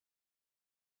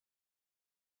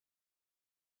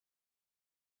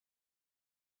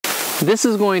This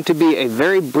is going to be a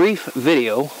very brief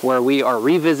video where we are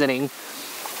revisiting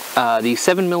the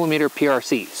 7mm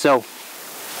PRC. So,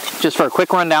 just for a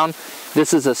quick rundown,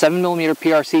 this is a 7mm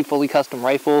PRC fully custom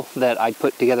rifle that I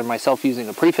put together myself using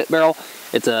a pre-fit barrel.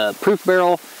 It's a proof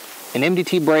barrel, an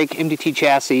MDT brake, MDT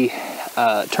chassis,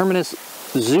 Terminus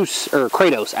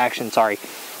Kratos action,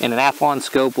 and an Athlon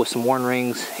scope with some Warne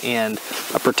rings and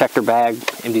a protector bag,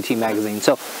 MDT magazine.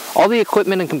 So all the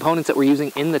equipment and components that we're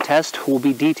using in the test will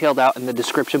be detailed out in the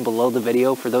description below the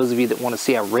video. For those of you that want to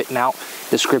see a written out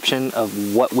description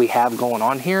of what we have going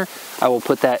on here, I will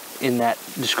put that in that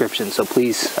description. So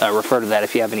please refer to that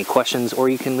if you have any questions, or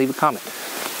you can leave a comment.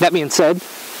 That being said,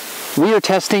 we are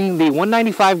testing the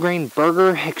 195 grain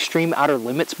Berger Extreme Outer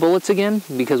Limits bullets again,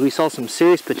 because we saw some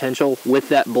serious potential with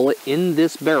that bullet in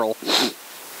this barrel,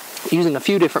 using a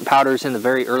few different powders in the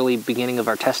very early beginning of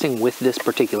our testing with this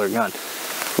particular gun.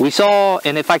 We saw,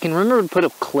 and if I can remember to put a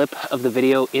clip of the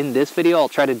video in this video, I'll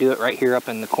try to do it right here up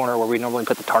in the corner where we normally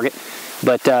put the target.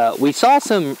 But we saw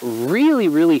some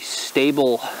really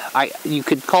stable, you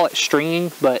could call it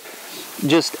stringing, but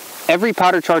just every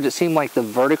powder charge, it seemed like the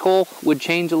vertical would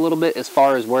change a little bit as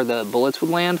far as where the bullets would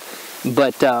land,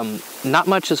 but not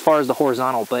much as far as the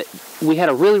horizontal. But we had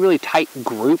a really tight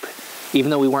group, even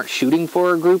though we weren't shooting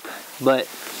for a group, but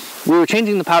we were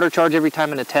changing the powder charge every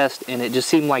time in a test, and it just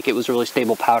seemed like it was really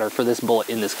stable powder for this bullet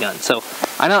in this gun. So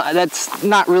I know that's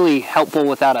not really helpful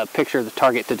without a picture of the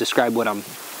target to describe what I'm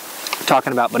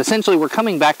talking about, but essentially we're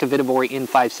coming back to Vihtavuori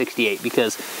N568,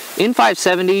 because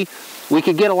N570, we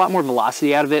could get a lot more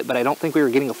velocity out of it, but I don't think we were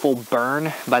getting a full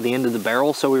burn by the end of the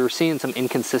barrel, so we were seeing some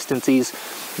inconsistencies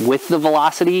with the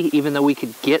velocity. Even though we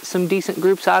could get some decent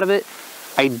groups out of it,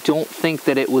 I don't think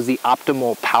that it was the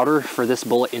optimal powder for this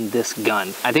bullet in this gun.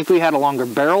 I think if we had a longer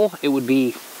barrel, it would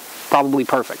be probably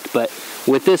perfect, but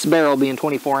with this barrel being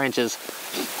 24 inches,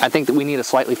 I think that we need a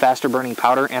slightly faster burning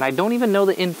powder, and I don't even know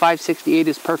that N568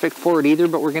 is perfect for it either,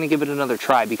 but we're going to give it another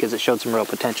try because it showed some real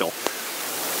potential.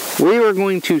 We are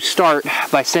going to start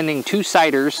by sending 2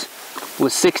 sighters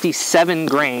with 67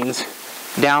 grains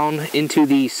down into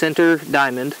the center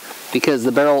diamond, because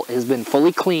the barrel has been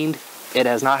fully cleaned. It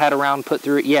has not had a round put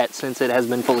through it yet since it has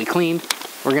been fully cleaned.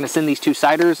 We're going to send these 2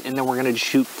 sighters, and then we're going to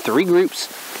shoot 3 groups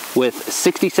with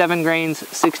 67 grains,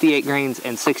 68 grains,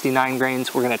 and 69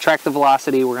 grains. We're going to track the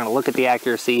velocity, we're going to look at the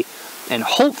accuracy, and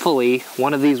hopefully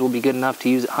one of these will be good enough to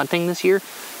use it hunting this year,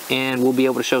 and we'll be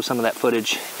able to show some of that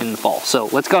footage in the fall. So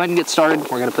let's go ahead and get started.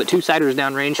 We're going to put 2 sighters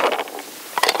down range,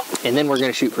 and then we're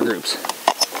going to shoot for groups.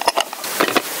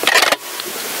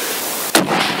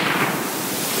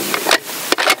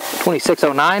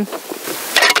 .2609.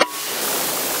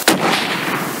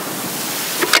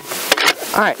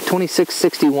 All right,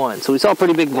 2661. So we saw a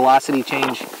pretty big velocity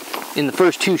change in the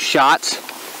first 2 shots,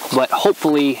 but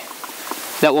hopefully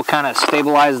that will kind of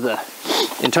stabilize the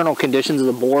internal conditions of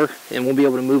the bore, and we'll be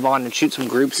able to move on and shoot some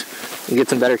groups and get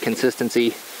some better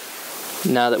consistency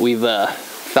now that we've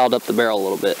fouled up the barrel a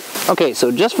little bit. Okay,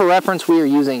 so just for reference, we are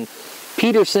using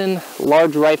Peterson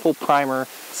large rifle primer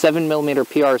 7mm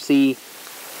PRC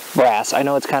brass. I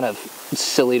know it's kind of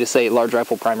silly to say large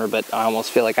rifle primer, but I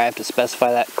almost feel like I have to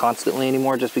specify that constantly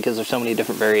anymore, just because there's so many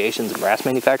different variations of brass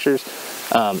manufacturers.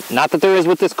 Not that there is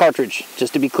with this cartridge,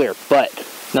 just to be clear, but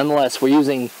nonetheless, we're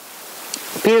using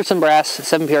Peterson brass,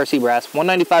 7 PRC brass,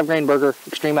 195 grain Berger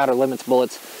Extreme Outer Limits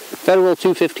bullets, Federal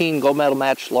 215 gold medal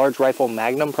match large rifle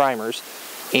Magnum primers,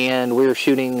 and we're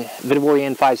shooting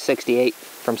Vihtavuori N568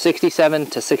 from 67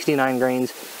 to 69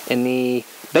 grains, and the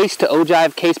base to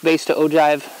ogive, case base to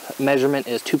ogive measurement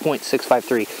is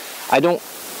 2.653. I don't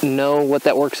know what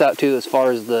that works out to as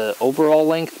far as the overall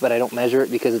length, but I don't measure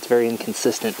it because it's very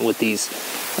inconsistent with these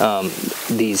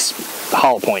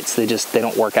hollow points. They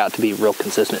don't work out to be real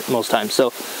consistent most times.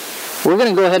 So we're going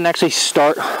to go ahead and actually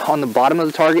start on the bottom of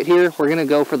the target here. We're going to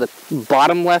go for the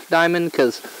bottom left diamond,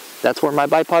 because that's where my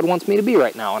bipod wants me to be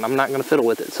right now, and I'm not going to fiddle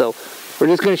with it. So we're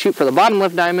just going to shoot for the bottom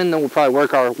left diamond, then we'll probably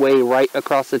work our way right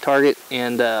across the target,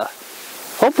 and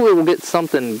hopefully we'll get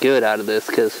something good out of this,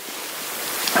 because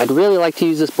I'd really like to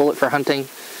use this bullet for hunting,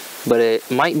 but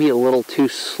it might be a little too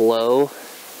slow.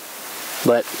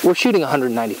 But we're shooting a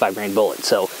 195 grain bullet,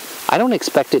 so I don't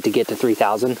expect it to get to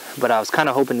 3,000, but I was kind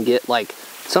of hoping to get like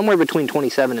somewhere between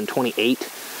 27 and 28,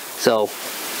 so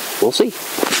we'll see.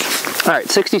 All right,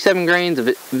 67 grains of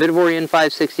Vihtavuori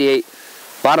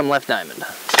N568, bottom left diamond.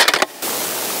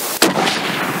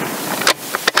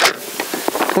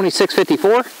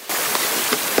 2654.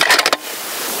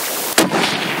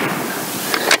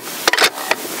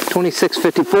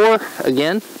 2654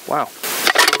 again. Wow.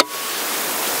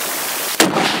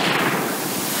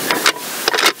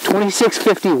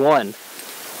 2651.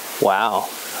 Wow.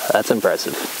 That's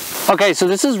impressive. Okay, so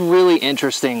this is really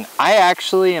interesting. I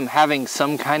actually am having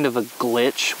some kind of a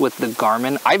glitch with the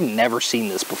Garmin. I've never seen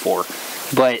this before,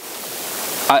 but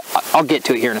I'll get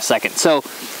to it here in a second. So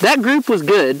that group was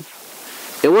good.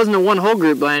 It wasn't a one hole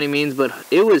group by any means, but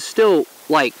it was still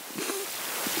like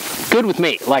good with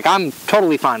me. Like, I'm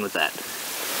totally fine with that.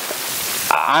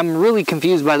 I'm really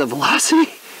confused by the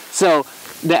velocity. So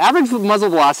the average muzzle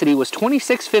velocity was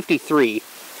 2653.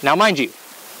 Now, mind you,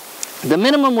 the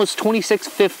minimum was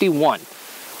 2651.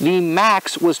 The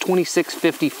max was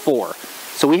 2654.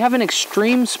 So we have an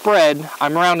extreme spread.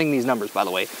 I'm rounding these numbers, by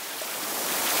the way.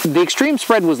 The extreme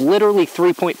spread was literally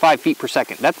 3.5 feet per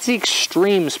second. That's the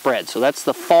extreme spread. So that's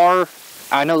the far,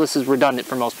 I know this is redundant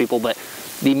for most people, but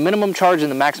the minimum charge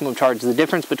and the maximum charge, the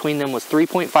difference between them was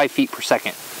 3.5 feet per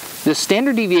second. The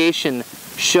standard deviation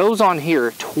shows on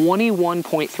here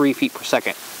 21.3 feet per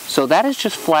second. So that is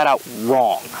just flat out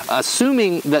wrong.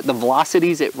 Assuming that the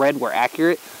velocities it read were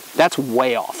accurate, that's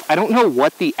way off. I don't know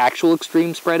what the actual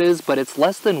extreme spread is, but it's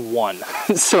less than 1.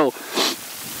 So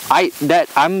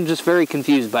I'm just very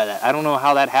confused by that. I don't know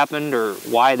how that happened or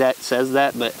why that says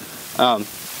that, but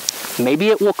maybe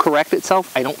it will correct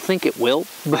itself. I don't think it will,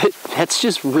 but that's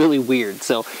just really weird.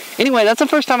 So anyway, that's the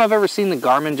first time I've ever seen the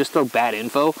Garmin just throw bad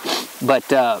info,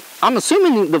 but I'm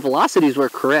assuming the velocities were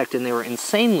correct and they were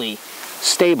insanely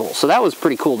stable. So that was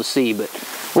pretty cool to see, but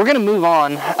we're going to move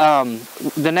on.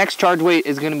 The next charge weight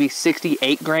is going to be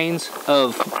 68 grains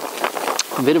of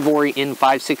Vihtavuori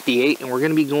N568, and we're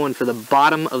going to be going for the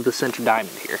bottom of the center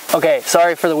diamond here. Okay,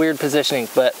 sorry for the weird positioning,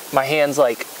 but my hand's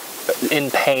like in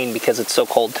pain because it's so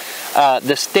cold.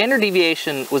 The standard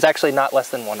deviation was actually not less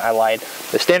than 1. I lied.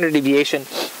 The standard deviation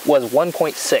was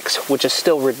 1.6, which is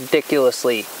still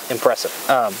ridiculously impressive.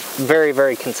 Very,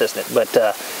 very consistent, but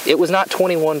it was not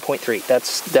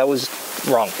 21.3. That was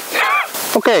wrong.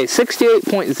 Okay,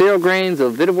 68.0 grains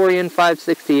of Vihtavuori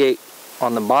N568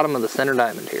 on the bottom of the center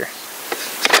diamond here.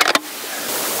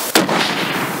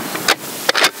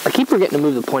 I keep forgetting to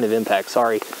move the point of impact,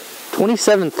 sorry.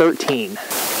 2713.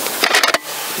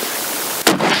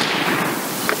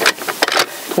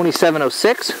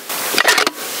 2706.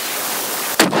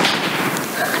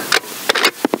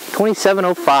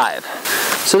 2705.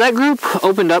 So that group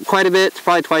opened up quite a bit. It's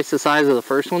probably twice the size of the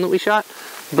first one that we shot,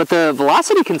 but the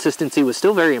velocity consistency was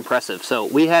still very impressive. So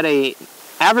we had a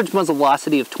average muzzle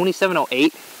velocity of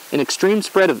 2708, an extreme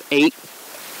spread of 8,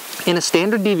 and a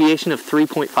standard deviation of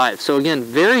 3.5. So again,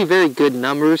 very, very good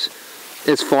numbers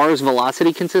as far as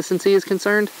velocity consistency is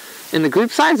concerned. And the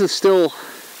group size is still,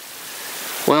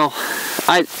 well,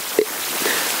 I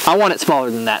want it smaller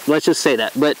than that. Let's just say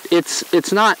that. But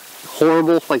it's not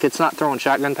horrible. Like, it's not throwing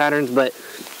shotgun patterns, but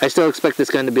I still expect this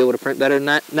gun to be able to print better than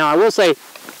that. Now, I will say,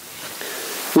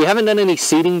 we haven't done any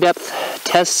seating depth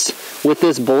tests with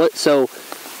this bullet, so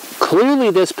clearly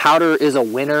this powder is a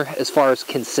winner as far as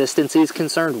consistency is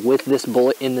concerned with this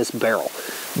bullet in this barrel.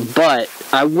 But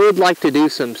I would like to do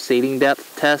some seating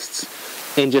depth tests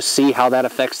and just see how that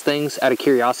affects things out of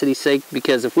curiosity's sake,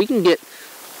 because if we can get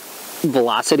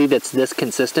velocity that's this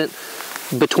consistent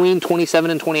between 27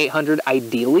 and 2800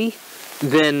 ideally,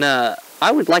 then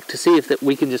I would like to see if that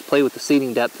we can just play with the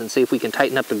seating depth and see if we can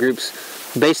tighten up the groups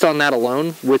based on that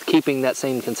alone with keeping that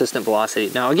same consistent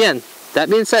velocity. Now again, that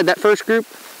being said, that first group,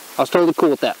 I was totally cool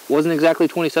with that. Wasn't exactly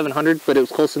 2700, but it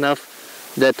was close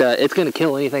enough that it's going to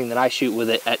kill anything that I shoot with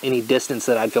it at any distance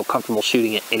that I'd feel comfortable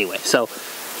shooting it anyway. So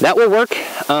that will work.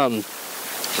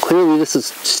 Clearly this is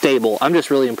stable. I'm just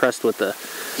really impressed with the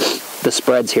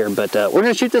spreads here, but we're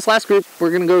going to shoot this last group.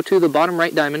 We're going to go to the bottom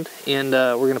right diamond, and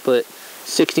we're going to put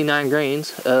 69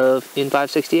 grains of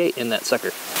N568 in that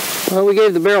sucker. Well, we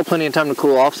gave the barrel plenty of time to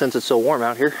cool off since it's so warm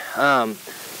out here.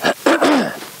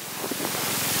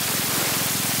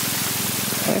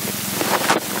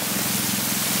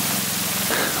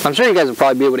 I'm sure you guys will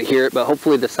probably be able to hear it, but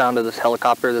hopefully the sound of this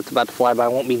helicopter that's about to fly by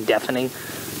won't be deafening,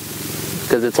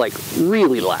 because it's like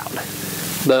really loud.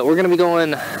 But we're going to be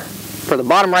going for the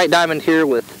bottom right diamond here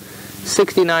with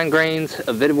 69 grains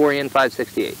of Vihtavuori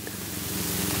N568.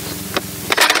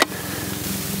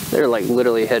 They're like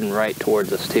literally heading right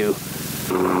towards us too.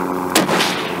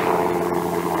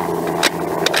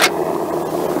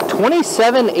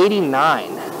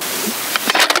 2789.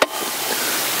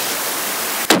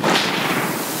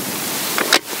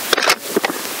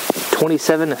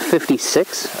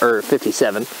 2756 or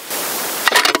 57.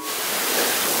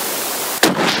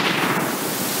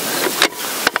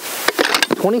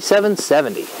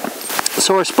 2770.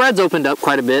 So our spreads opened up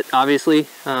quite a bit, obviously,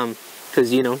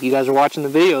 because you know, you guys are watching the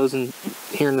videos and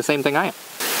hearing the same thing I am.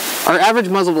 Our average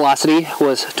muzzle velocity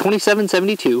was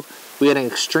 2772. We had an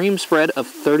extreme spread of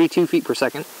 32 feet per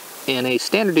second, and a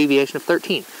standard deviation of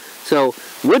 13. So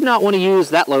would not want to use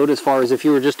that load as far as if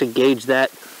you were just to gauge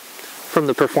that from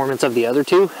the performance of the other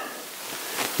two.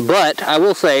 But I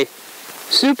will say,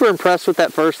 super impressed with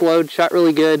that first load. Shot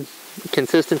really good.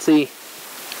 Consistency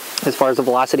as far as the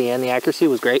velocity and the accuracy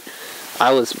was great.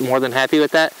 I was more than happy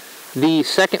with that. The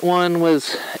second one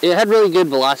it had really good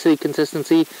velocity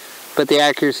consistency, but the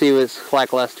accuracy was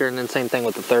lackluster, and then same thing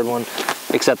with the third one,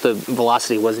 except the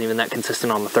velocity wasn't even that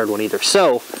consistent on the third one either.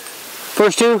 So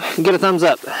first two, get a thumbs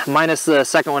up, minus the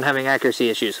second one having accuracy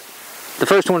issues. The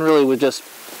first one really was just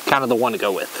kind of the one to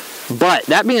go with. But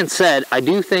that being said, I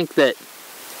do think that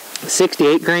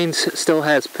 68 grains still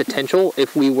has potential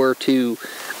if we were to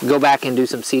go back and do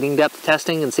some seating depth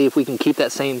testing and see if we can keep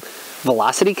that same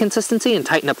velocity consistency and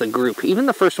tighten up the group. Even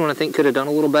the first one I think could have done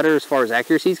a little better as far as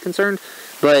accuracy is concerned,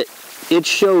 but it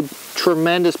showed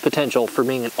tremendous potential for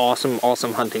being an awesome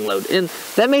hunting load. And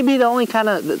that may be the only kind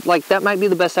of, like, that might be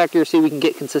the best accuracy we can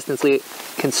get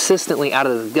consistently out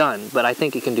of the gun, but I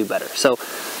think it can do better. So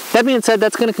that being said,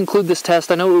 that's going to conclude this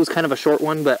test. I know it was kind of a short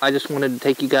one, but I just wanted to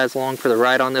take you guys along for the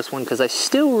ride on this one because I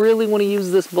still really want to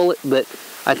use this bullet, but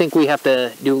I think we have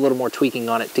to do a little more tweaking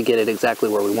on it to get it exactly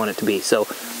where we want it to be. So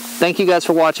thank you guys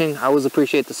for watching. I always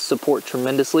appreciate the support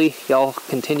tremendously. Y'all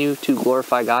continue to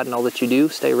glorify God in all that you do.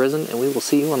 Stay risen, and we will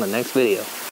see you on the next video.